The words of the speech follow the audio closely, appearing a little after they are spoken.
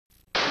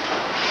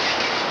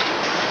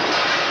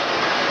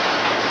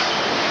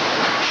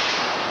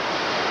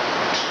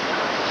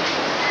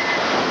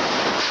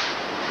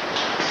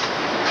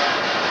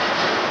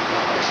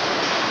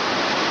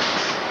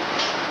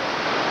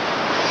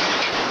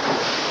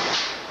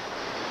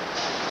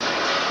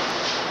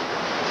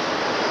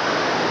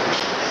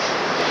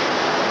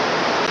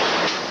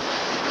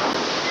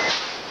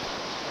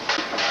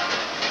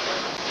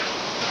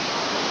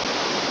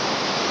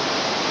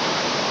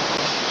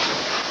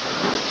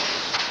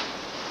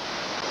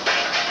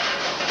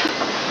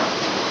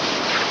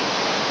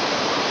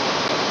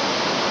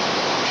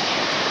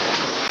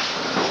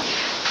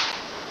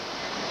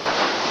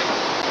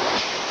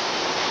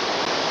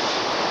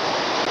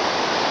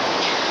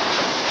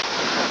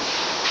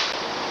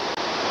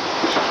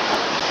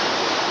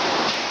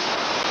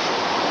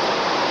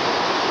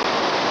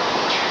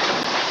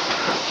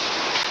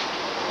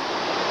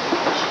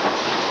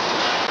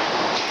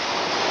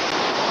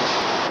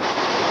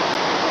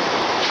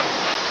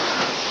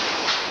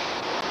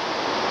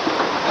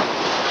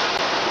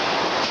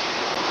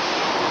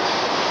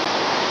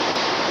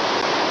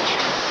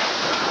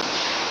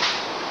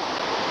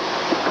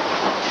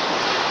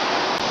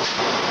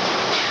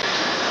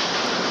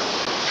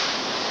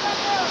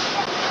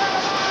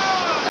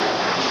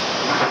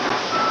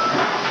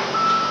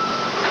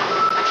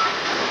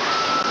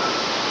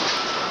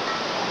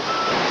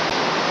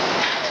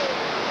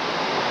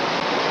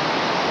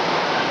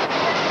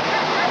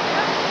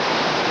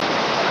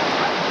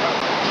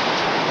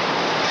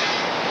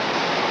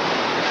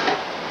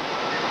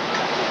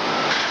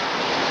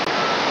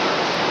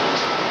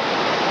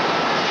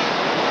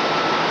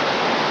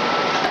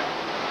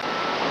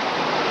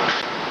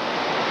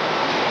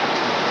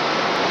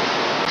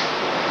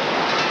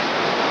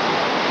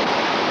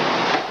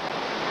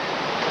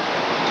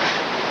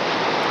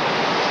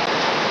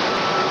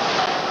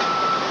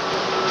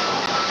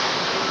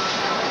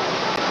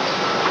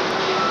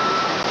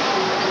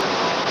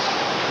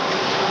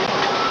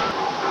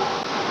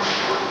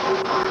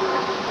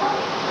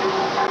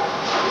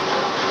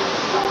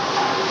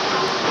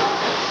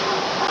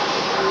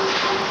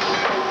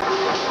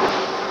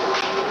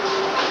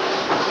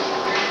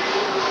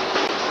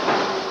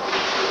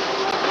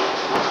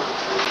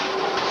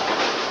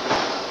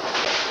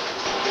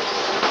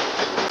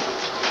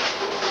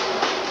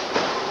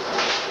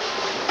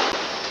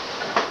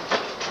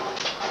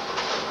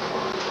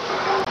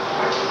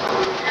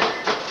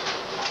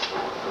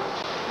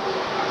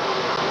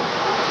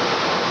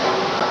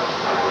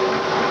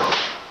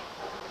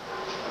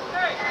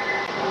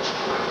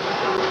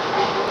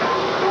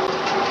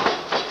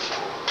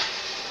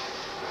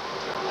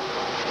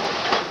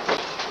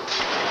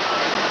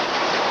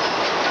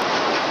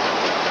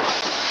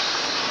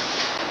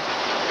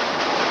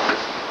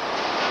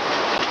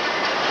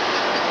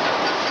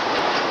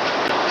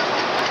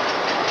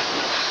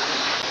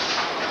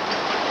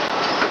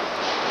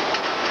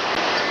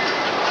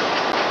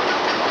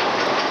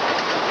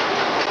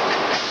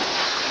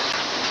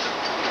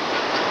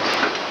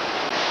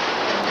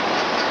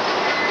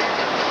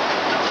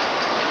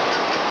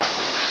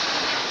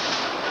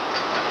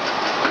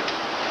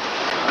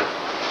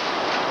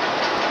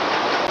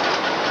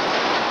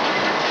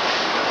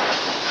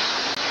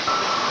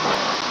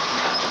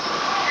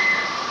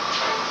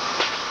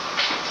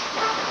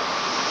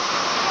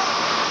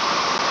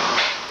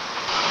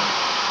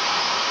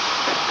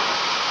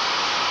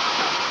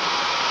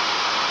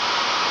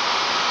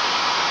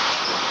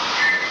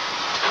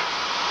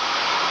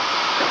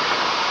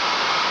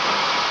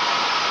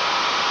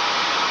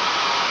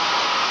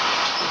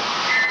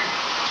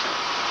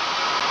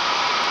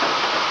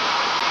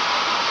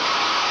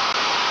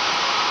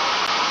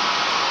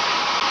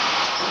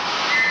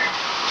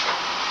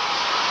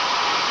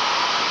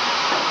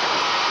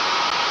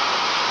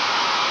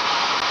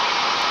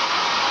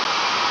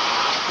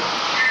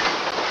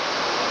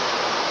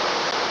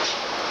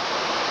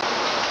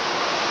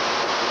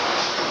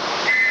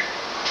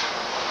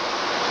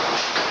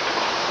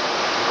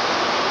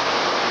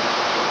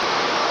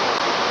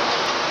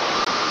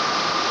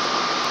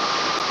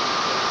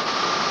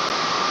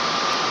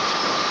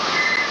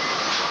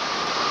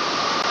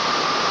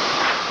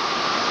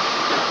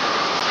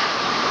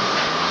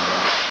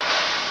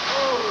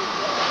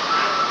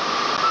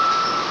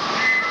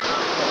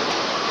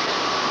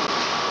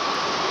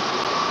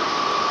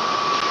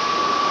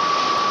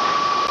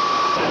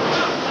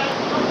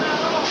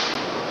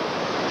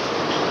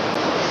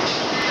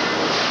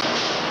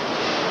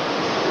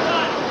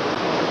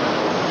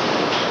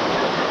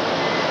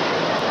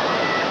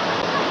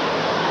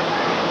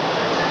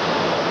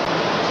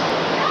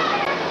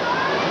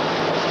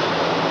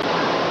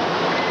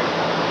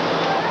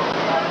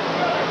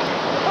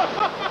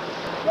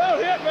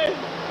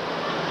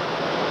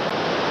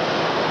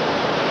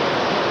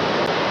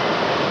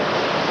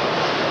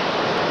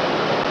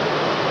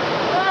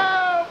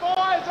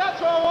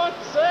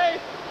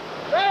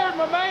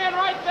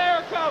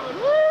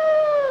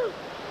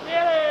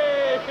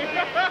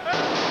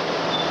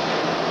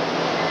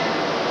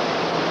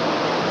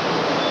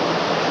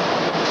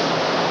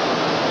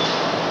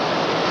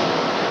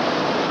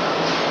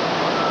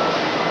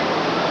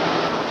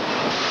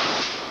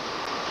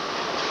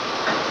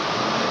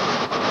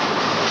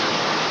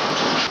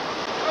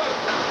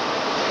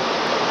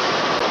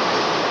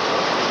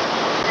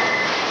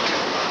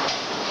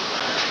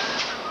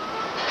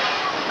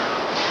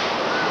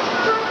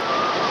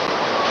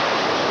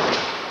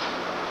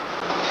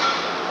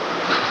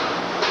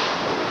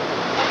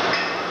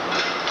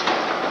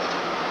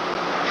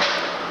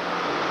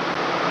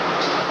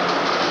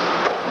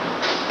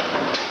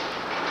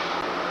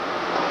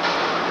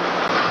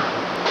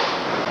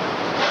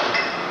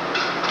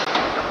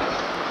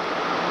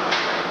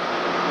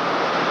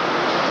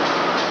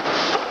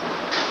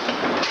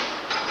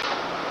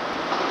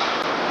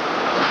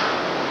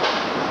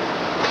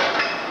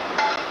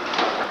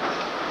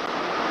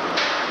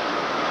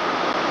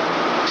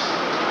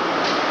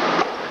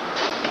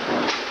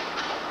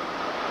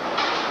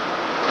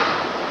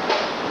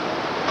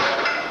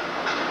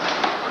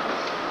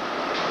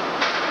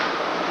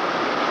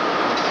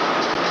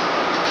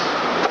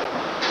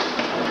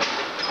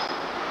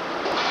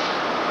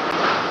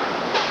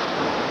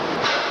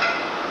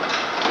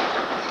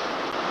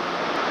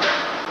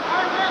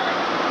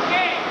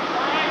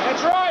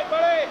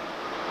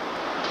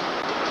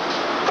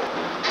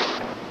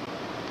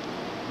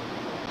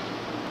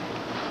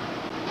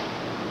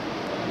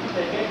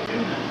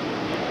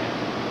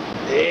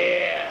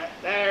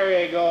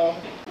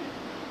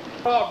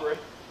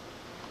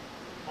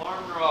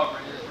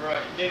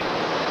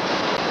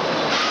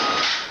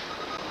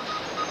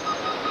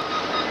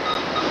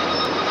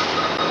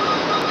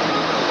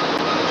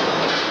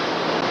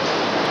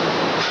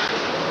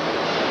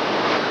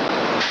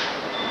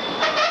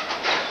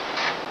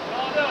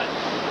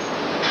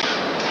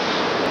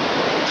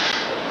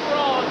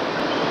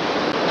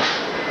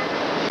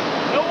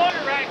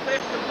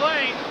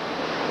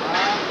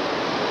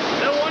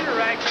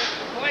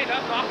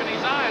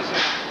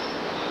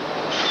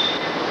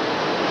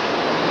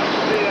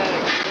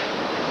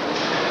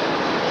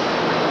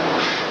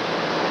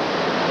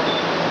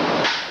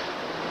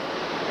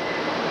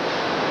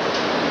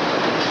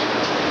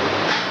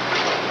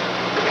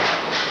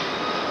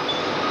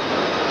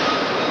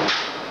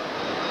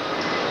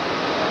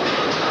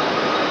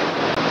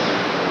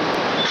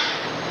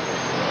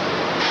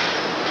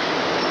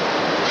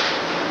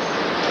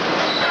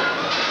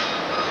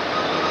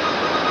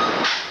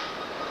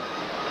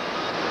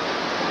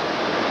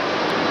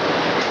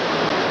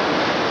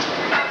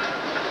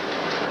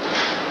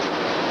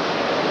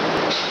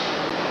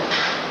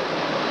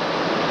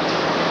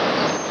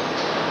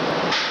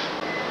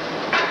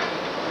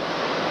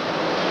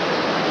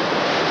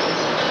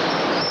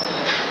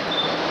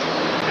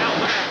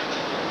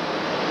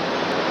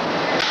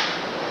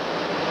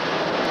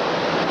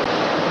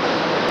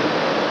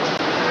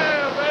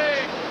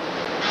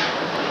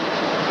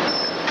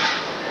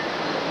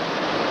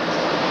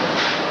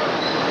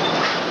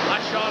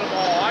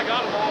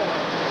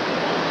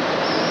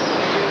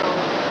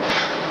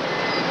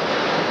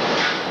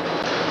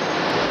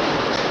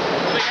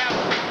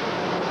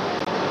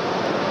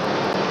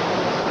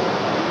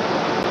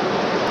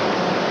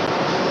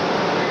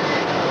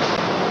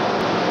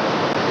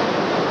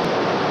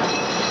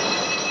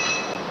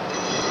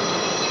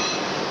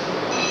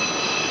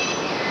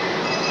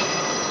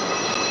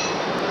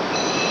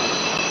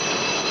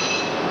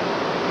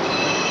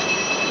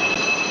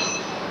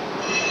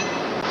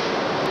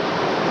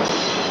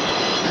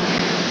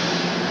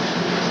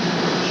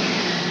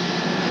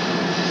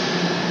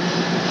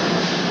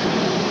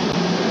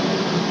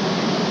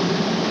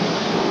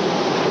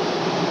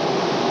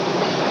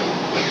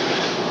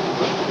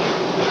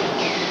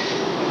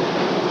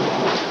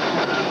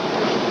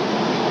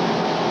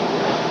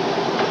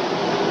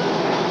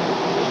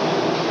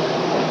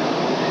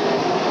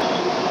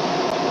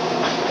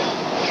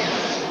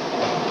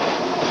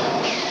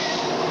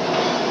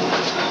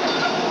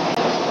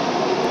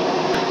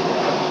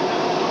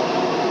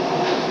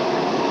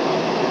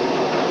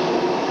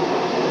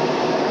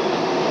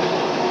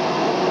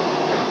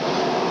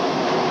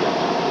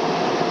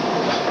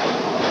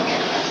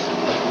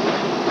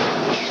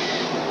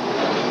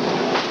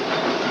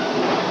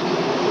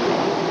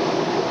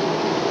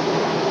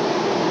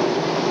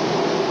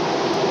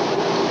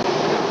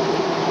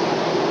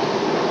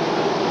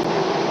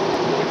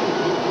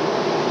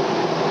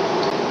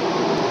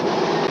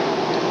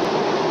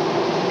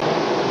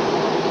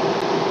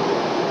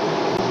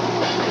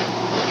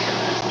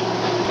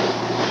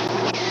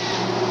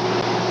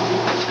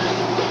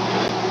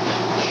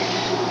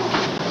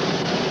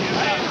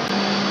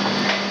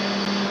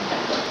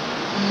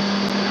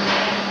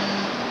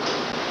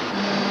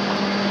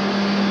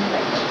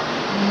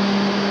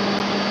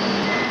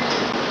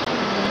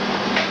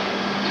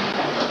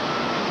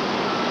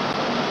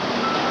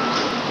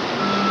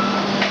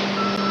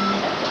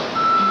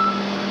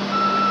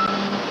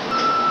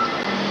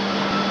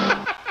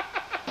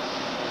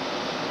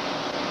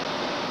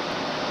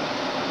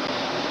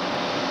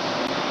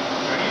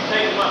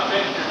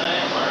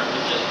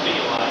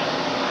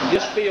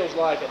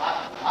like it. I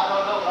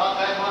don't know, but I'll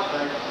tell you one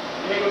thing.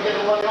 You ain't gonna get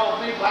nobody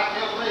off me black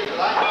kills me, because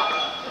I ain't got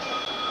that.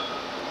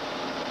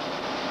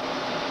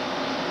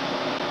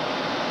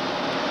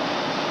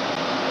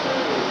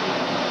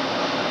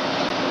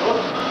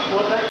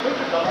 We'll take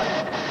pictures of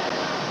it.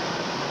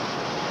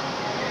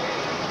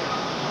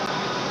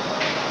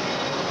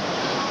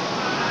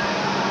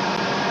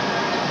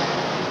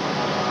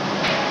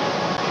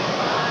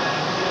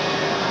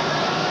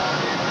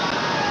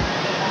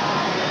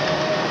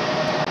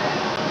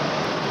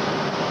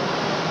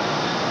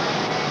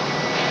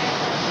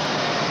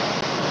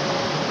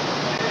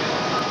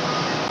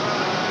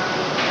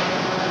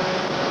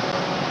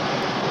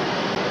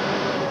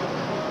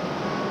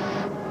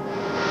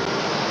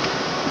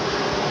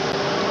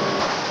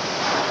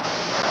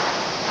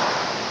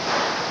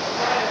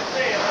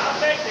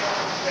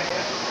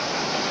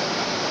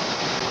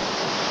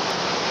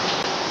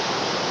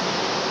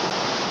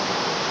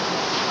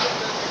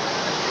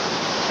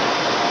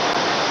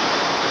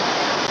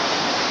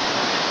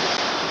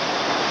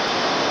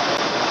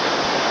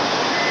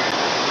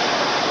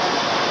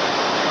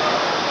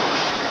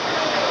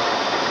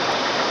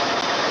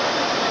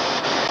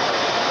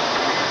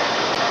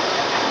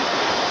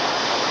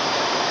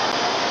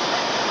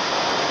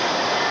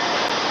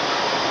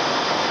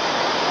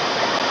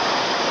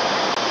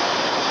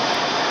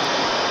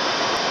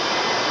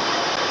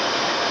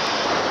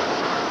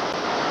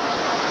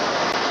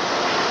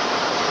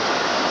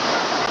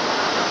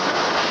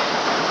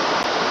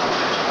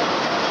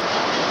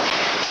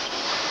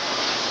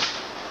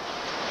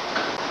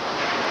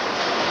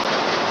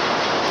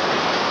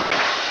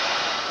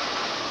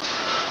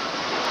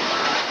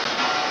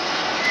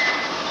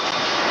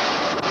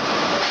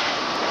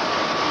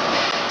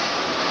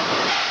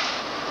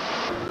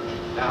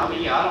 I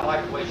mean, I don't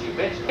like the way she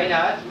bits. Okay,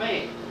 now that's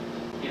me,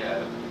 you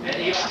know, and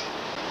even.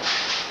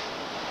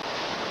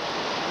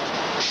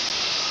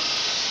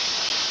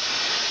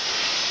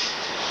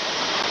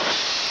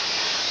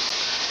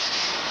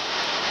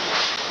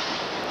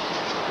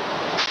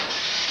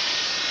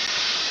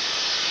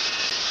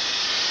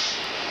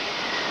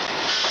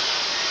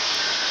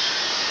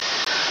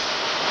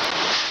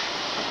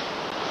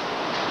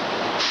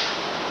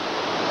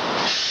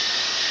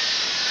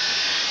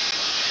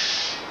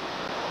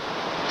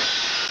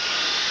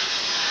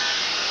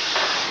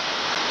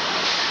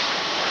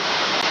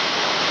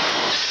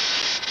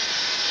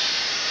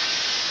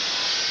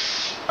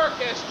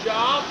 This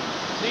job.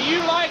 Do you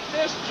like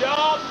this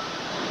job?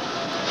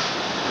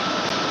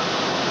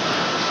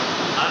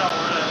 I don't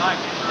really like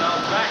this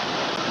job back.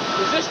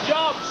 Does this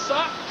job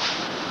suck?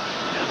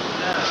 Yes, it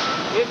does.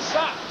 It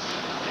sucks.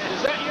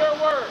 Is that your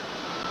word?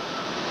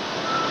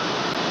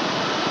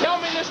 Tell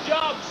me this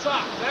job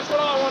sucks. That's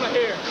what I want to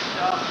hear. This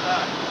job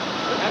sucks.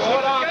 That's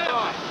what I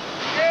thought.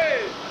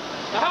 Good.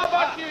 Now, how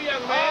about you,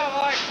 young man?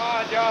 I like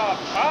my job.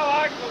 I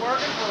like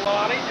working for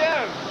Lonnie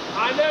Jones.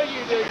 I know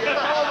you do. You're a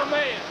hell of a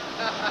man.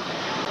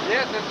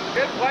 Yes, it's a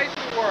good place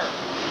to work.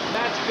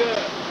 That's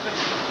good.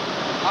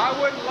 I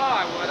wouldn't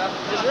lie, would I?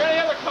 Is there any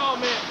other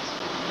comments?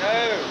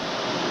 No.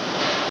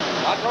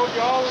 I told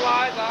you all the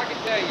lies I can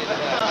tell you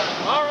today.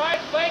 All right.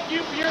 Thank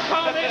you for your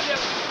comment.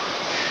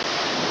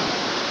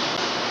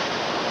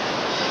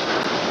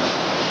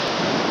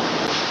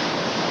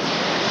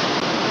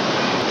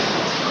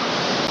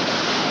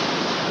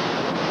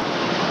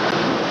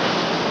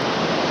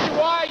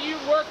 Why you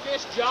work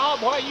this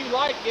job? Why you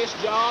like this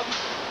job?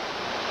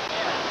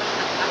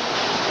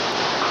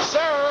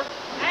 Sir?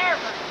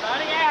 Average,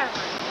 buddy, average.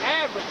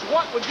 Average.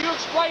 What would you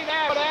explain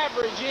what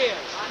average is?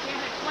 I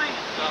can't explain it.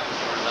 Something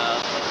for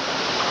nothing.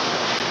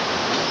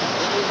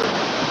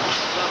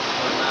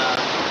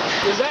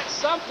 Is that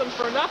something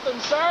for nothing,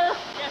 sir?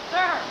 Yes,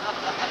 sir.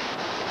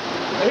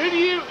 Who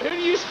do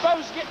you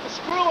suppose get the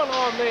screwing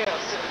on this?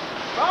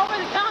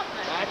 Probably the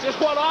company. That's just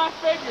what I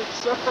figured,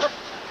 sir.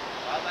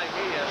 I think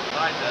he is.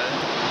 I do.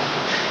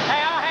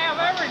 Hey, I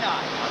have every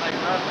night. I think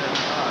Russ is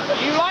fine.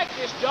 But you like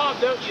this job,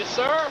 don't you,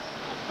 sir? Yes,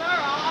 sir,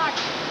 I like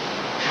it.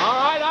 All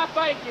right, I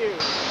thank you.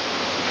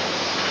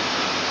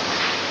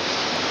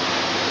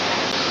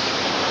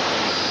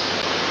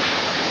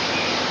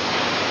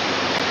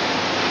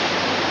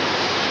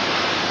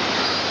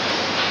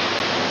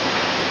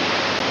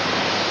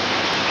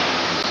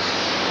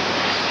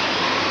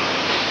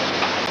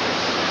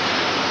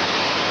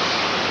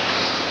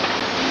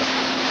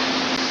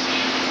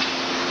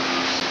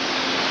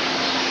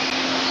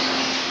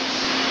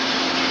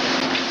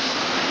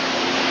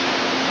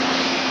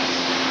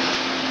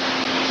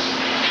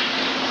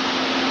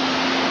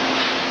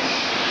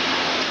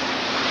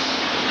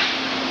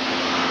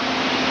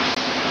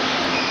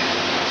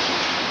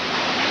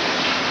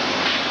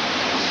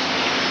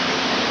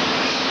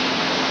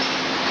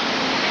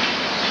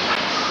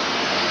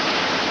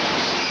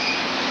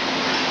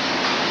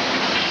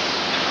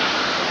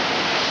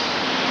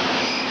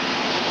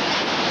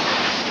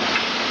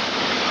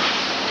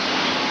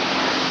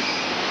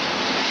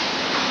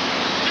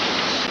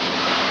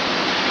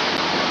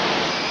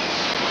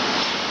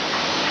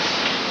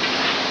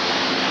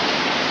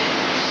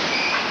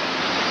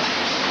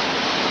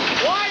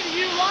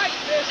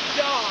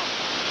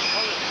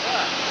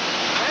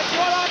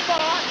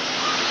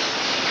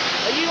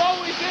 Are you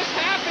always this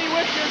happy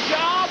with your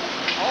job?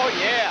 Oh,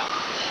 yeah.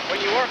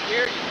 When you work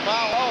here, you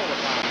smile all the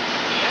time.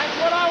 That's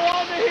what I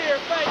wanted to hear.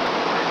 Thank you.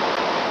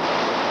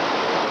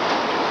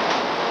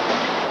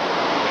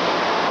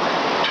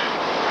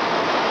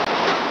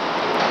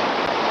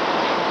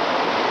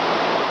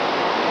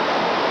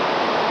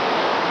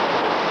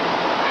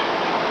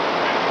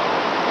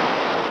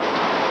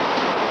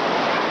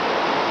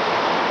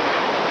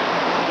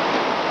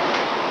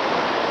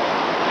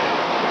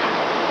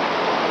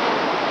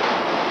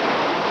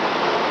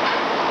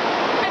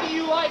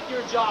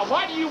 Job.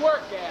 Why do you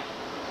work at?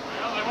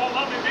 Well, they won't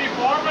let me be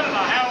foreman, and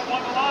I haven't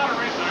won the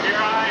lottery, so here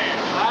I am.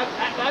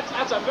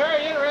 That's a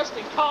very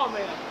interesting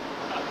comment.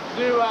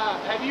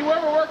 Have you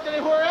ever worked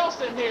anywhere else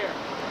in here?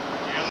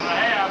 Yes, I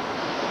have.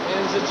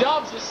 Is the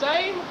jobs the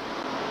same?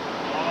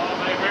 Oh,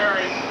 they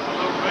vary a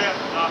little bit,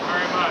 not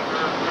very much.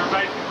 They're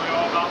basically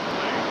all about the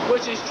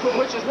same.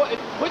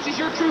 Which is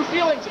your true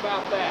feelings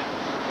about that?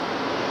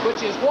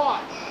 Which is what?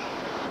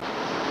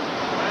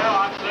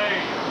 Well, I'd say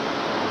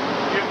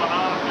give an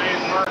honest day's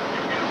work,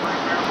 you get a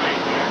pretty fair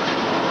paycheck.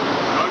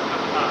 Most of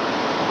the time.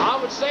 I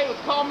would say with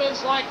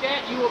comments like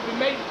that, you will be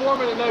made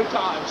foreman in no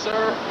time,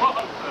 sir.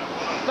 Well,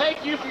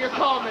 Thank you for your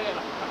comment.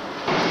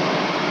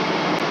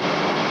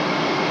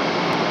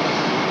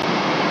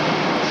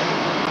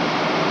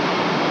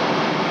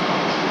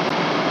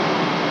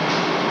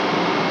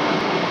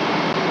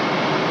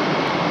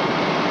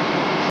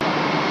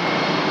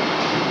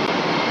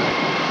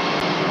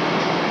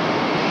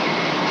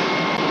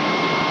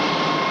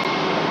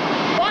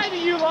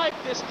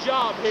 This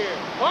job here?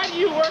 Why do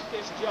you work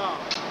this job?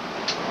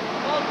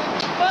 Well,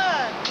 it's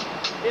fun.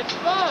 It's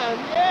fun?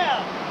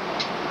 Yeah.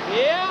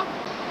 Yeah?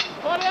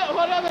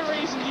 What other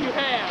reason do you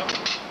have?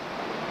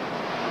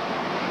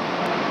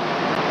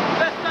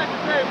 Best I can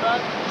say,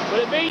 bud.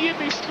 Would it mean you'd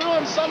be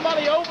screwing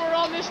somebody over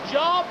on this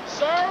job,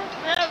 sir?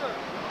 Never.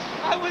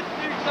 I wouldn't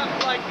do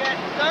something like that,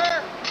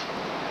 sir.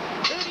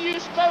 Who do you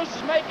suppose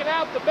is making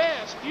out the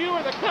best, you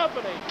or the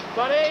company,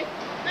 buddy?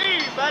 Me,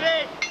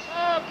 buddy.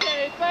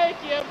 Okay, thank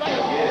you,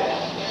 buddy.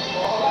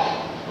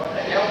 What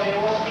the hell do you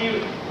want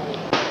music for?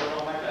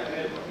 Don't make that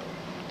good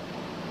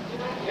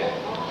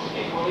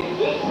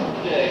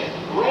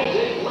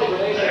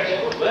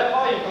one. That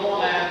volume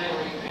going down there.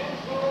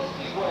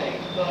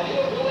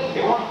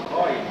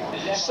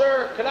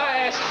 Sir, could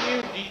I ask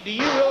you, do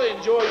you really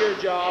enjoy your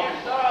job?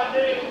 Yes, sir, I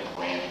do.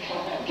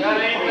 That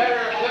ain't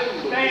better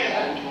than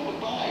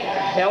standing.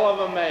 Hell of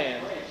a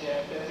man.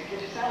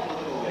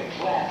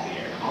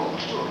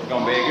 It's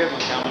going to be a good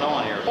one coming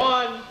on here.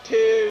 1,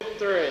 2,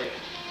 3.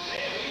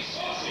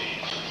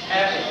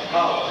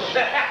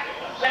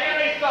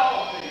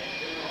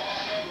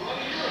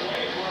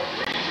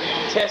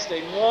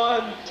 Testing.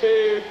 1,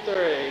 2,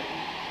 3.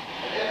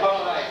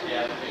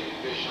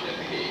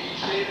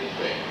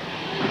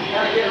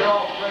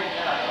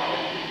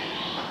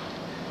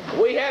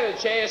 We had a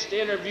chance to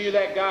interview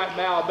that guy from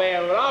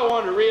Alabama, but I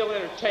wanted a real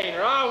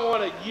entertainer. I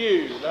wanted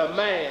you, the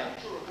man.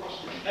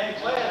 Ain't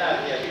playing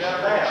out yet. You got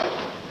it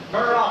down.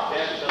 Turn it off,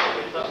 Dad, so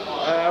we get something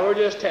on. We're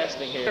just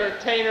testing here.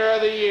 Entertainer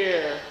of the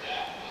year.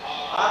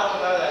 I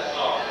don't know that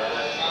song, but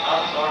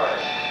I'm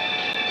sorry.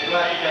 You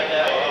might cut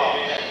that one off.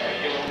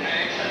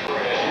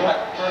 You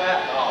might turn that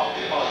one off.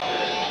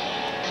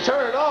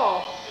 Turn it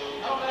off?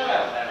 I don't know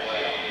that way.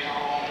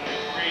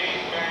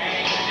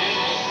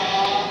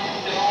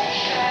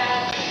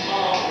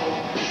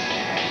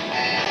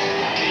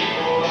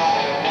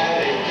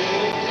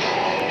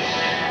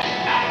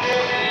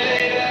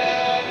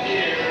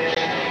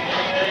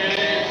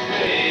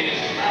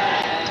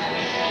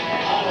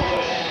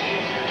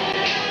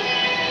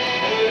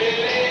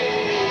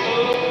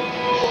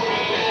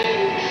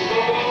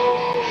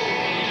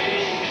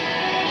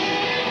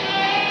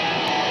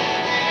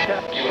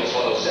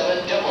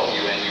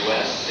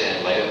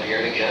 And right up here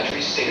in the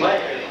country, state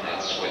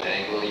that's with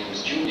Hank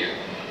Williams Jr.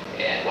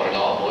 And what it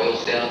all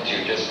boils down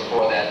to just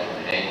before that,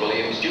 Hank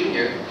Williams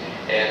Jr.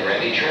 and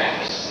Randy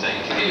Travis,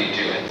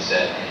 1982. And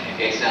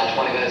it's now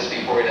 20 minutes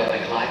before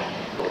 11 o'clock.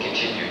 We'll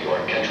continue your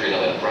Country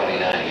 11 Friday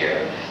night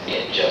here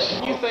in just a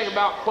moment. What do you think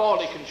about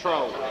quality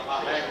control?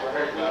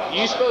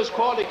 You suppose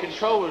quality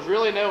control was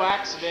really no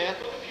accident?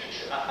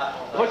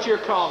 What's your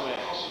comment?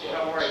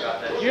 Don't worry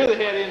about that. You're the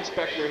head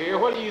inspector here.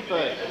 What do you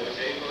think?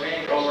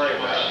 Don't worry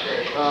about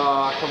it.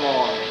 Come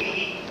on.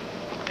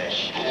 As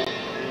she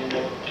opened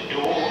up the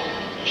door,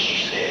 she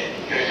said,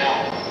 "You're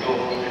not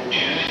going to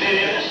do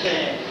this."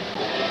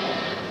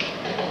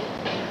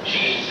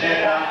 She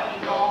said,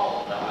 "I'm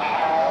going to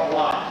hire a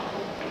wife.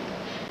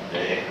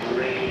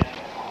 Decorate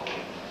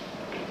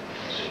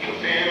so you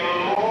feel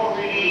more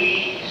at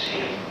ease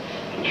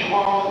and you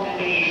won't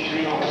need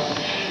me on.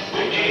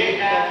 We'll take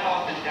that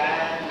off the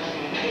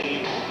dining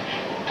table,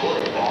 put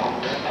it on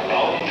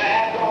along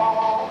that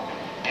wall,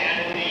 and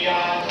in the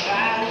yard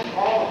sign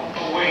on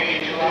the way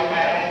to our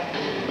back.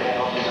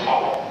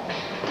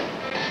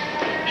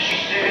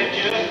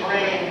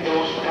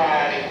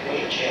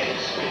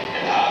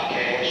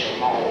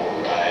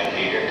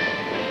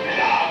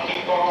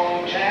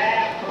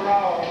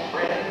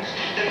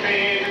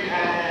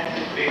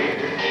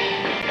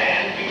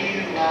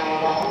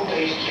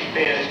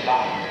 best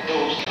like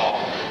those tall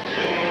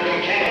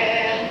aluminum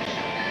cans.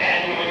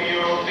 And when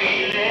you're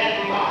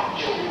feeling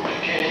macho,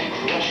 you can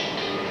crush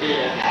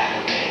it like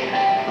a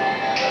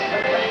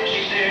man.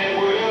 She said,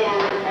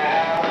 we'll rip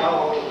out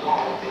all the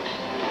carpet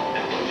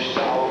and push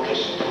all the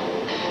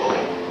stone.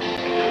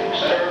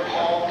 Serve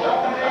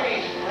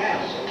homeboys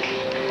pretzels,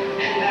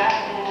 and I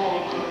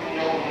won't cook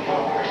no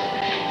more.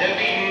 There'll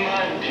be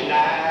Monday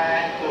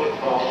night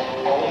football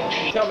on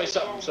TV. Tell me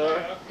something,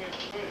 sir.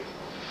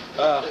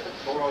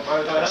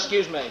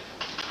 Excuse me.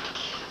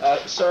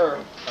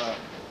 Sir,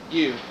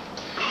 you.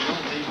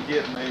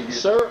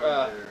 Sir,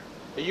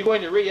 are you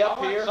going to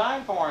re-up I here?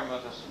 signed for him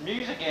with the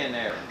music in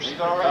there. He's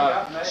already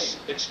got made.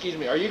 Excuse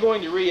me, are you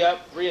going to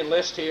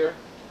re-enlist here?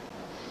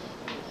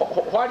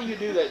 Why do you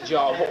do that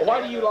job?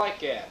 Why do you like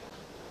that?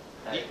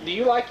 Hey. Do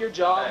you like your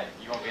job? Hey,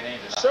 you won't get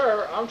into that.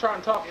 Sir, I'm trying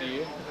to talk to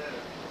you.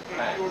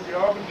 Hey. Your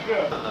job and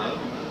stuff.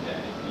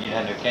 You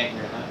had no cake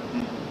or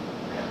nothing?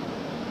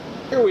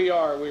 Here we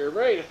are. We're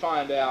ready to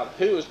find out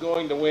who is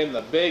going to win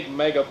the big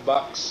mega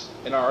bucks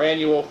in our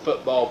annual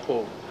football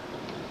pool.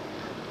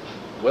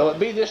 Will it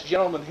be this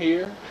gentleman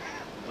here?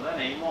 Well, that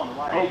ain't one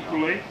light.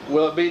 Hopefully.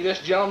 Will it be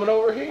this gentleman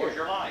over Where's here?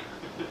 your light?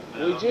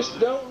 We just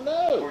don't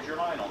know. Where's your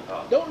light on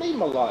top? Don't need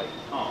my light.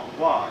 Oh,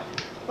 why?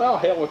 Well,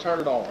 hell, we'll turn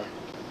it on.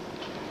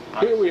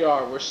 Here we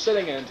are. We're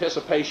sitting in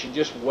anticipation,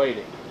 just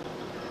waiting.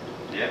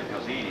 Yeah,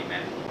 because he ain't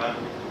man. But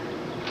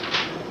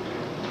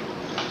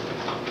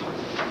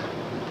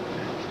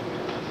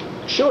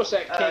Show us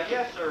that cake.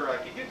 yes, sir.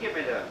 Could you give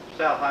me the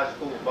South High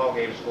School ball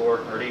game score,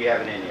 or do you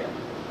have it in yet?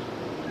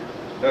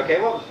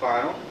 Okay, what was the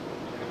final?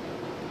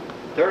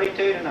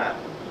 32-0.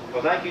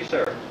 Well, thank you,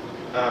 sir.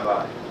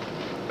 Bye.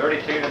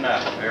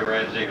 32-0. Over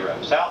at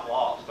 0. South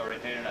lost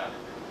 32-0.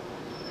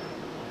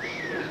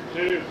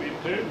 2,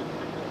 2.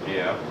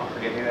 Yeah, I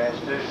forget who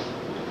asked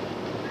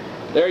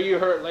 2. There you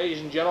heard it, ladies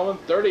and gentlemen.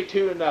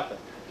 32-0.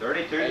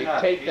 32-0.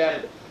 Take He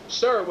that. said-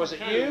 Sir, was it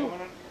you?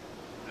 Wasn't it?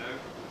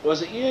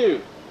 Was it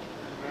you?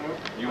 No.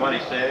 You what he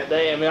said?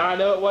 Damn, I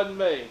know it wasn't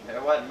me.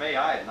 It wasn't me.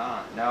 I had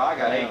 9. No, I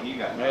got 8 and you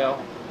got 9.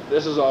 Well,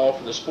 this is all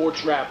for the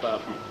sports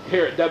wrap-up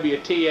here at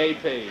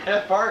WTAP.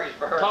 That's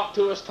Parkersburg. Talk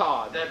to us,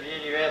 Todd.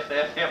 WNUS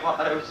FM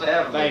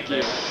 107. Thank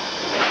you. See,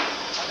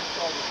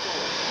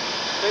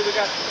 we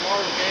got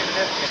tomorrow's game and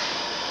this game.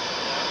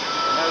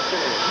 No,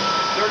 serious.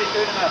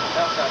 32-0.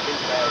 That's not too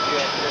bad. You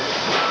had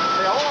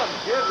 2. They all of them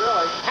good,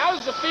 really. How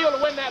does it feel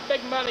to win that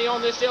big money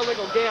on this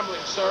illegal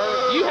gambling, sir?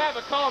 You have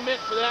a comment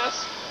for this?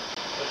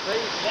 But see,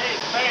 They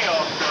fail,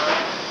 sir.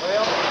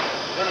 well,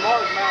 then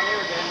tomorrow's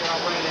Mountaineer game, then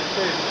I'll bring it in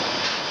too.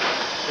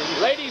 So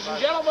you- Ladies and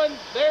gentlemen,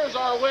 there's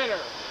our winner.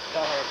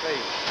 Tell her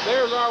fee.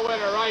 There's our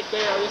winner right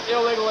there, this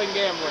illegal in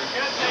gambling.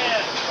 Good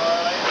man,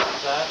 Charlie.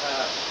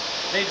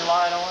 Need the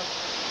light on?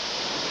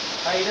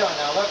 How you doing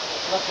now? Look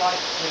like,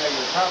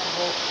 you're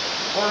comfortable.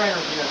 We're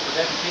interviewing for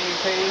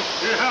WTAP.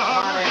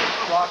 My name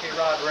is Rocky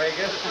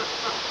Rodriguez.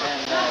 And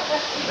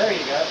there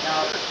you go.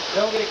 Now,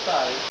 don't get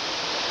excited.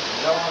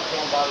 No one's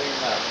going to bother you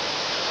now.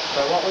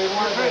 So what we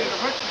want to do...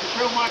 If it's to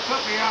show my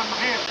company out of my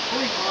hands,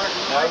 please, I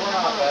reckon. No, we're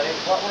not, buddy.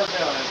 What we're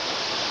doing is,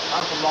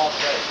 I'm from Las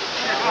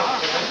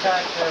Vegas.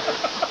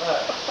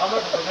 Look, I'm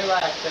looking for new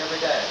acts every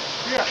day.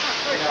 Yeah.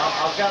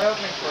 I've got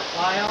openings for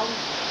clowns.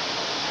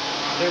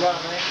 See what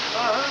I mean?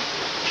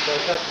 So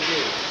it's up to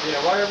you.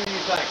 Whatever you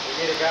think.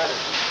 We need a guy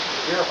that's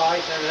your height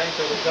and everything,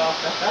 so we talk.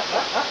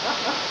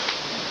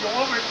 You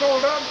want me to throw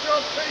it up,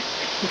 Josie?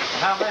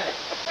 How many?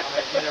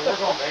 We're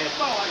going to dance.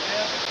 Not like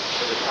that.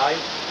 Is it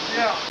tight?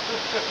 Yeah.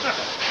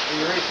 Do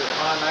you reach your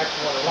climax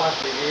more than once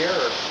a year,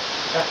 or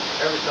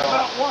every so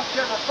About often? once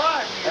every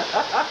 5 years.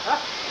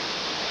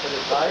 Is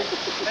it tight?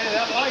 Hey,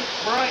 that light's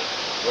bright.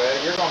 Well,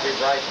 you're going to be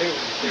bright too when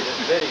you see this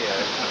video.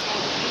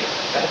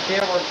 That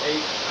camera,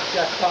 he's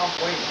got Tom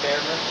Queen's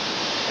camera,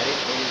 and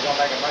he's going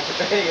to make a bunch of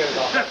videos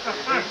on it.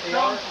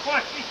 John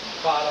VCR, Queen.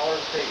 $5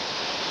 a piece.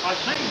 I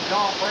seen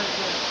John Queen.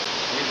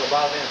 You can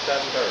buy them in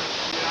 7:30.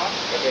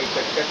 Yeah. Okay, he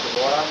took a picture of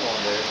what I'm going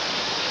to do.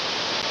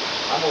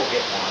 I'm going to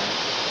get mine.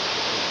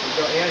 He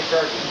only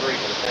charges $3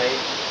 for the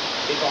tape.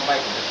 He's going to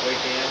make them this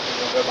weekend. He's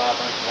going to go buy a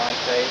bunch of blank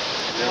tape.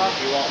 Then if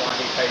you want one,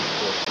 he pays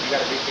for it. You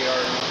got a VCR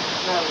or not?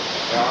 No.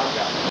 Well, I've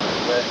got one.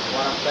 But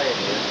what I'm saying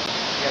is,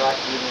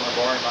 like you want to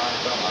borrow mine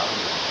or something, I don't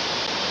know.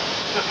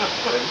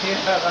 But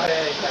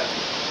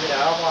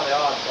I'm one of the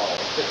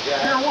oddballs.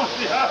 You're one of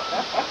the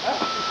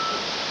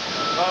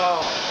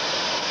Oh.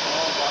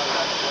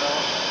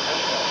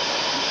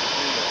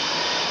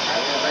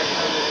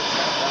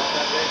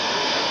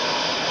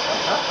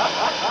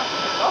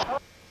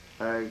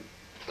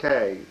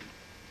 Okay.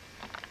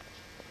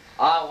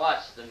 I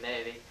watched the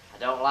movie. I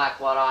don't like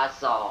what I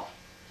saw.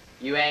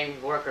 You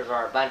Ames workers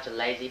are a bunch of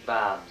lazy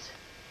bums.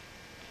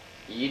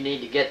 You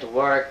need to get to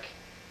work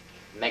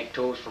and make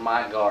tools for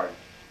my garden.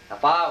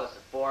 If I was a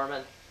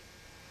foreman,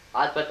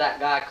 I'd put that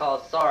guy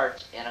called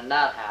Sarge in a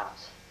nut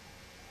house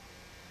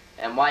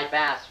and wipe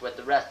ass with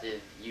the rest of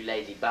you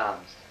lazy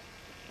bums.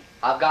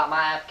 I've got my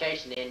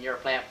application in your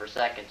plant for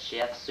second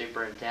shift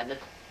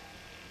superintendent,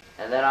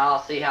 and then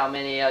I'll see how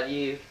many of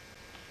you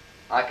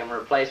I can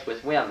replace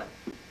with women.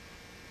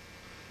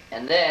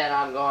 And then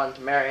I'm going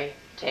to marry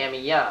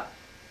Tammy Young.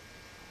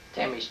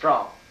 Tammy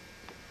Strong.